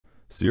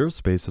Sierra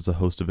Space has a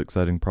host of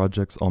exciting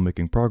projects all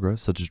making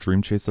progress, such as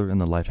Dream Chaser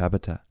and the Life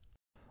Habitat.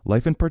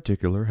 Life in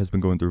particular has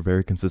been going through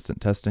very consistent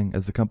testing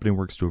as the company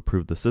works to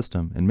improve the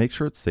system and make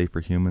sure it's safe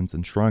for humans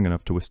and strong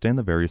enough to withstand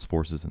the various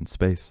forces in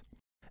space.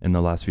 In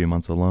the last few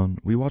months alone,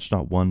 we watched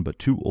not one but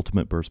two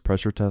ultimate burst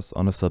pressure tests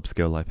on a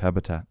subscale life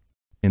habitat.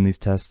 In these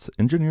tests,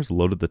 engineers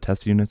loaded the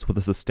test units with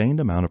a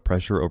sustained amount of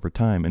pressure over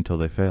time until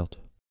they failed.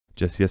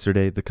 Just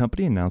yesterday, the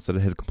company announced that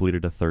it had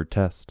completed a third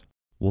test.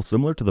 While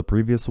similar to the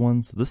previous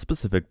ones, this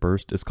specific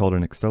burst is called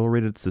an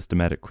accelerated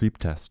systematic creep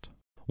test.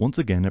 Once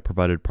again, it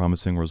provided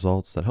promising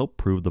results that help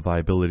prove the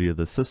viability of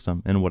the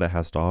system and what it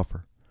has to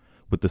offer.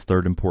 With this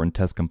third important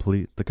test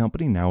complete, the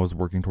company now is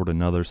working toward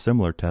another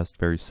similar test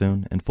very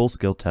soon and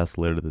full-scale tests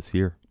later this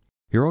year.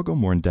 Here I'll go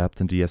more in depth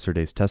into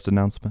yesterday's test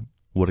announcement,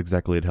 what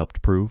exactly it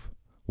helped prove,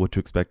 what to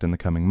expect in the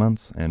coming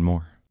months, and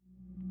more.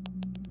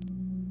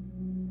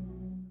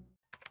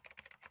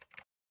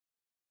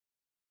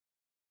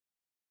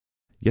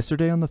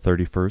 Yesterday on the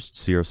 31st,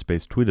 Sierra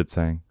Space tweeted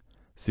saying,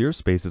 Sierra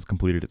Space has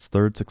completed its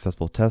third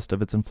successful test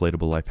of its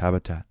inflatable life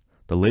habitat.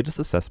 The latest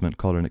assessment,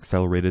 called an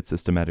accelerated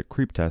systematic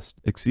creep test,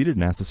 exceeded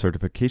NASA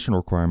certification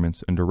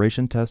requirements and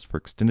duration test for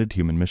extended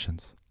human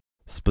missions.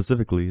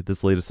 Specifically,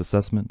 this latest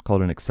assessment,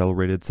 called an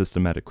accelerated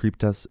systematic creep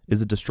test,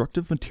 is a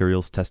destructive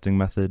materials testing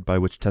method by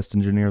which test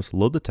engineers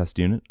load the test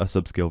unit, a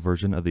subscale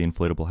version of the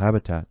inflatable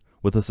habitat,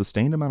 with a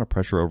sustained amount of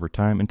pressure over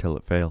time until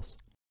it fails.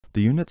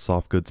 The unit's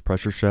soft goods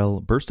pressure shell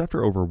burst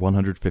after over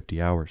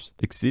 150 hours,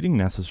 exceeding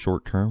NASA's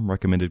short-term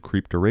recommended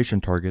creep duration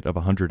target of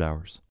 100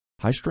 hours.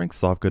 High-strength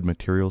soft good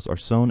materials are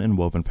sewn and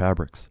woven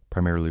fabrics,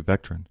 primarily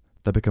Vectran,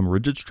 that become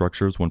rigid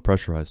structures when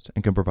pressurized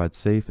and can provide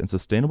safe and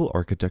sustainable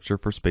architecture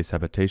for space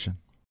habitation.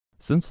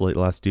 Since late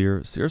last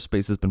year, Sierra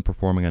Space has been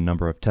performing a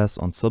number of tests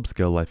on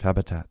subscale life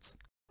habitats.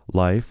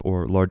 LIFE,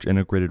 or Large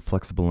Integrated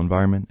Flexible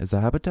Environment, is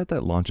a habitat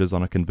that launches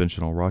on a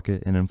conventional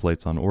rocket and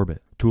inflates on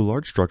orbit, to a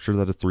large structure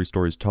that is 3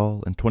 stories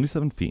tall and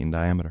 27 feet in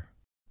diameter.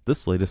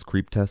 This latest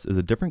creep test is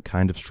a different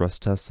kind of stress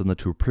test than the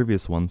 2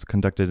 previous ones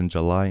conducted in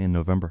July and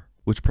November,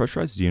 which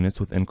pressurized units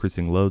with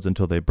increasing loads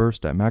until they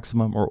burst at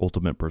maximum or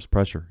ultimate burst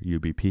pressure,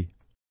 UBP.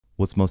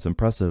 What's most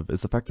impressive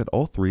is the fact that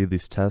all 3 of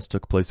these tests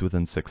took place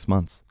within 6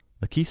 months,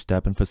 a key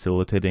step in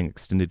facilitating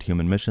extended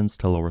human missions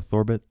to low Earth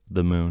orbit,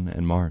 the Moon,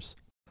 and Mars.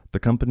 The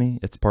company,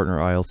 its partner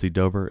ILC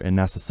Dover, and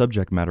NASA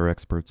subject matter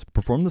experts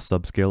performed the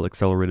subscale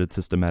accelerated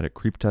systematic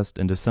creep test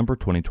in December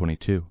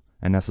 2022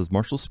 at NASA's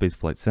Marshall Space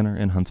Flight Center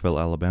in Huntsville,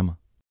 Alabama.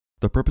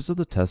 The purpose of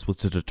the test was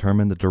to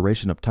determine the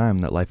duration of time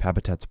that Life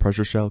Habitat's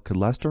pressure shell could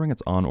last during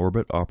its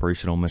on-orbit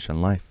operational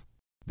mission life.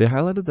 They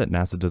highlighted that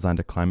NASA designed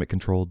a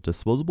climate-controlled,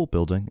 disposable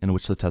building in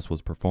which the test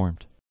was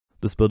performed.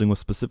 This building was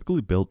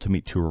specifically built to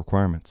meet 2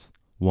 requirements.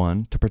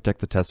 1, to protect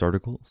the test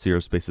article, Sierra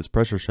Space's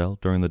pressure shell,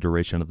 during the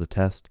duration of the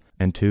test,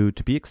 and 2,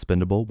 to be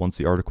expendable once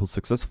the article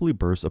successfully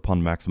bursts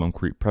upon maximum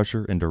creep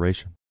pressure and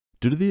duration.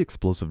 Due to the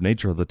explosive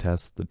nature of the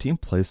test, the team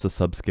placed the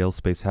subscale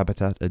space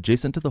habitat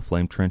adjacent to the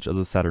flame trench of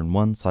the Saturn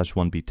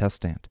 1/1B test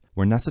stand,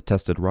 where NASA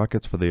tested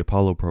rockets for the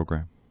Apollo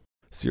program.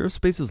 Sierra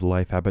Space's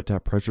life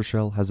habitat pressure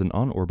shell has an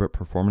on-orbit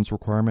performance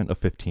requirement of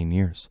 15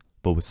 years,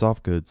 but with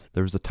soft goods,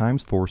 there is a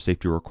 ×4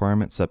 safety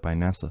requirement set by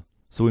NASA.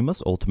 So we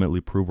must ultimately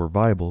prove we're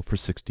viable for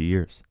 60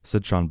 years,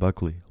 said Sean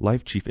Buckley,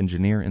 Life Chief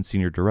Engineer and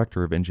Senior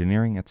Director of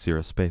Engineering at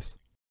Sierra Space.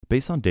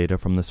 Based on data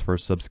from this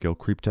first subscale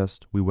creep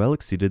test, we well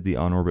exceeded the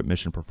on-orbit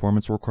mission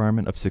performance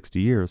requirement of 60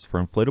 years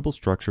for inflatable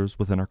structures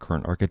within our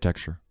current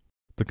architecture.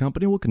 The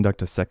company will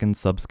conduct a second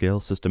subscale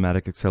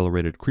systematic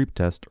accelerated creep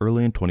test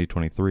early in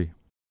 2023.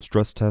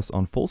 Stress tests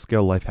on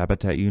full-scale life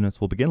habitat units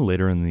will begin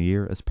later in the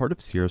year as part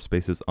of Sierra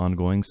Space's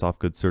ongoing soft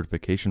goods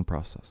certification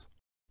process.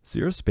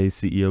 Sierra Space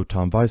CEO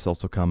Tom Weiss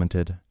also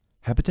commented,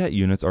 Habitat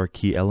units are a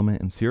key element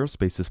in Sierra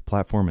Space's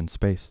platform in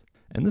space,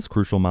 and this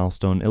crucial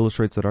milestone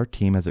illustrates that our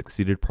team has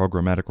exceeded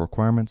programmatic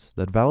requirements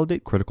that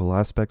validate critical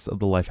aspects of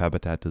the life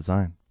habitat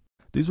design.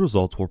 These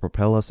results will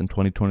propel us in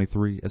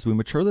 2023 as we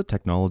mature the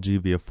technology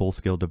via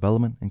full-scale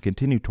development and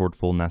continue toward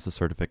full NASA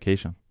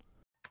certification.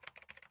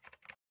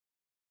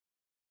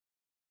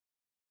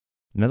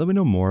 Now that we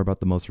know more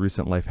about the most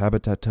recent life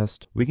habitat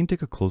test, we can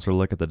take a closer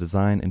look at the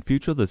design and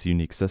future of this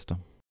unique system.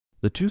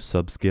 The 2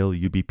 subscale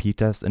UBP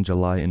tests in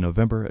July and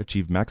November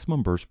achieved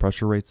maximum burst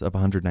pressure rates of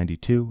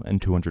 192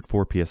 and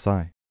 204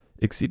 psi.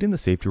 Exceeding the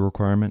safety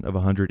requirement of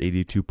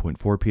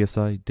 182.4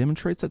 psi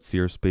demonstrates that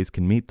Sierra Space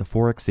can meet the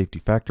 4x safety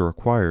factor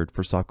required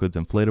for soft goods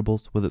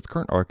inflatables with its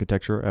current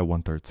architecture at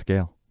 1/3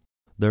 scale.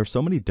 There are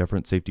so many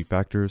different safety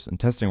factors and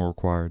testing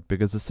required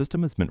because the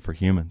system is meant for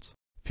humans.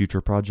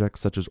 Future projects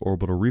such as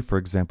Orbital Reef, for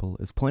example,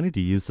 is planning to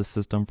use this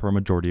system for a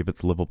majority of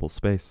its livable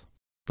space.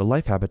 The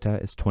life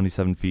habitat is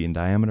 27 feet in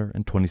diameter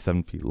and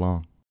 27 feet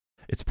long.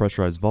 Its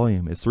pressurized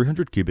volume is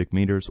 300 cubic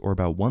meters, or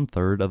about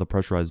 1/3 of the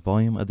pressurized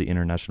volume of the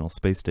International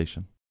Space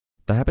Station.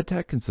 The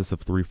habitat consists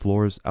of 3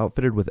 floors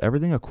outfitted with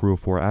everything a crew of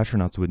 4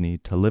 astronauts would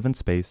need to live in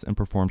space and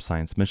perform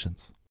science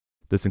missions.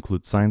 This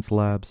includes science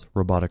labs,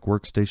 robotic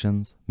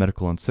workstations,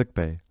 medical and sick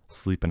bay,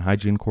 sleep and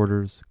hygiene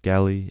quarters,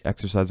 galley,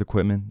 exercise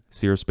equipment,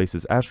 Sierra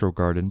Space's Astro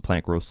Garden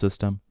plant growth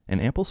system, and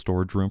ample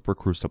storage room for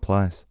crew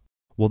supplies.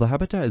 While the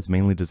habitat is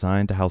mainly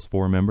designed to house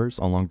 4 members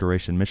on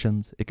long-duration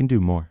missions, it can do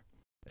more.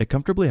 It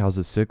comfortably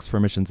houses 6 for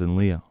missions in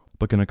LEO,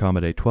 but can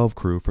accommodate 12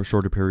 crew for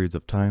shorter periods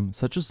of time,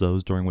 such as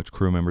those during which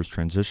crew members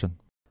transition.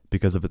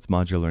 Because of its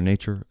modular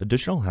nature,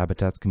 additional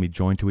habitats can be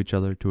joined to each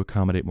other to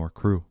accommodate more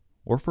crew,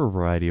 or for a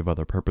variety of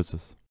other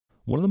purposes.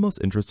 One of the most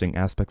interesting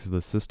aspects of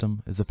this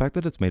system is the fact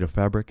that it's made of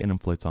fabric and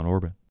inflates on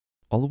orbit,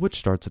 all of which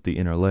starts at the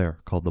inner layer,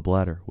 called the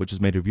bladder, which is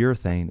made of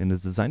urethane and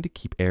is designed to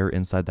keep air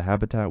inside the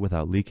habitat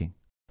without leaking.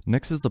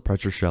 Next is the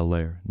pressure shell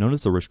layer, known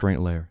as the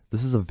restraint layer.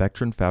 This is a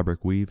Vectran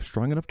fabric weave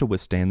strong enough to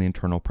withstand the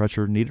internal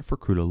pressure needed for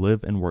crew to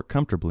live and work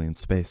comfortably in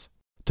space.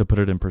 To put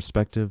it in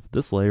perspective,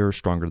 this layer is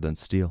stronger than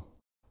steel.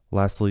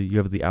 Lastly, you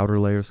have the outer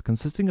layers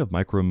consisting of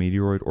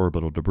micrometeoroid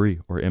orbital debris,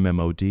 or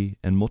MMOD,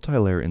 and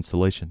multi-layer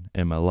insulation,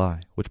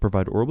 MLI, which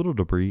provide orbital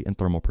debris and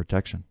thermal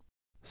protection.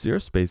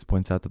 Sierra Space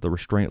points out that the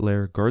restraint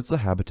layer guards the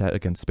habitat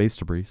against space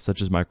debris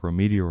such as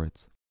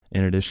micrometeoroids.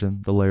 In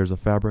addition, the layers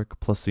of fabric,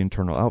 plus the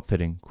internal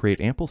outfitting,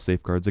 create ample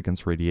safeguards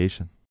against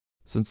radiation.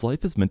 Since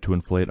life is meant to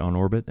inflate on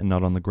orbit and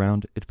not on the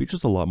ground, it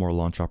features a lot more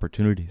launch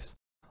opportunities.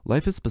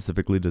 Life is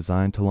specifically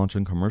designed to launch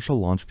in commercial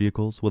launch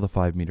vehicles with a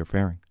 5-meter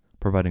fairing,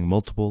 providing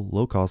multiple,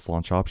 low-cost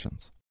launch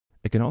options.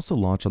 It can also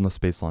launch on the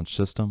Space Launch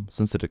System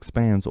since it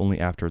expands only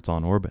after it's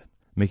on orbit,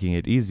 making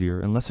it easier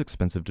and less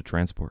expensive to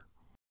transport.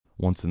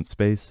 Once in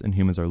space and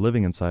humans are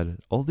living inside it,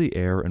 all the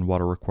air and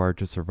water required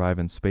to survive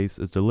in space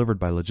is delivered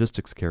by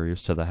logistics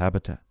carriers to the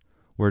habitat,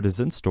 where it is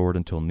then stored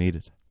until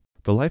needed.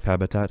 The life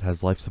habitat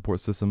has life support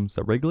systems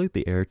that regulate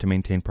the air to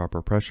maintain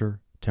proper pressure,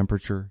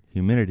 temperature,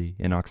 humidity,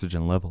 and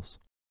oxygen levels.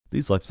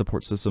 These life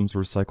support systems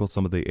recycle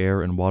some of the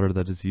air and water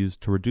that is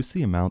used to reduce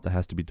the amount that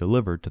has to be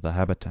delivered to the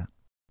habitat.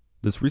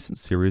 This recent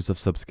series of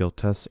subscale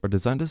tests are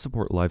designed to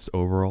support life's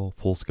overall,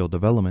 full-scale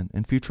development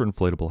and future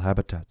inflatable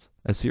habitats,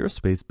 as Sierra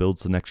Space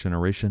builds the next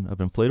generation of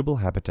inflatable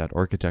habitat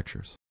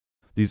architectures.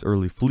 These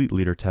early fleet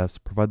leader tests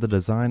provide the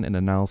design and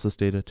analysis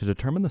data to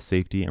determine the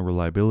safety and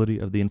reliability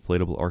of the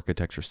inflatable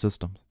architecture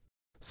systems.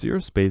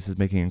 Sierra Space is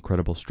making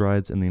incredible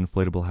strides in the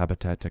Inflatable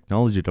Habitat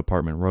Technology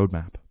Department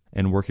roadmap,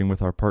 and working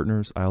with our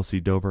partners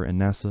ILC Dover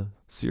and NASA,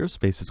 Sierra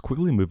Space is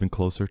quickly moving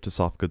closer to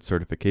soft goods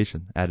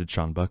certification, added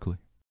Sean Buckley.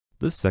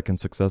 This second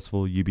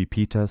successful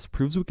UBP test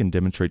proves we can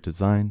demonstrate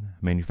design,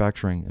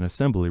 manufacturing, and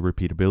assembly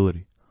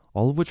repeatability,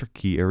 all of which are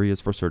key areas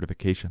for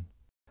certification.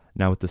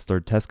 Now with this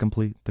third test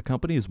complete, the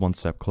company is one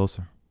step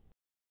closer.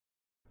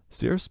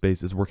 Sierra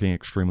Space is working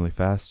extremely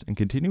fast and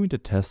continuing to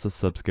test the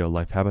subscale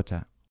life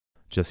habitat.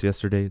 Just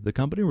yesterday, the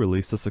company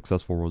released the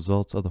successful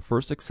results of the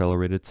first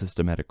accelerated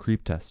systematic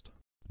creep test.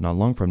 Not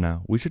long from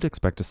now, we should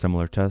expect a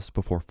similar test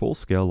before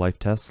full-scale life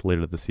tests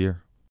later this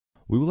year.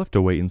 We will have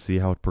to wait and see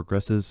how it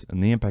progresses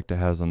and the impact it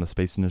has on the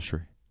space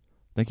industry.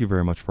 Thank you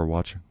very much for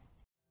watching.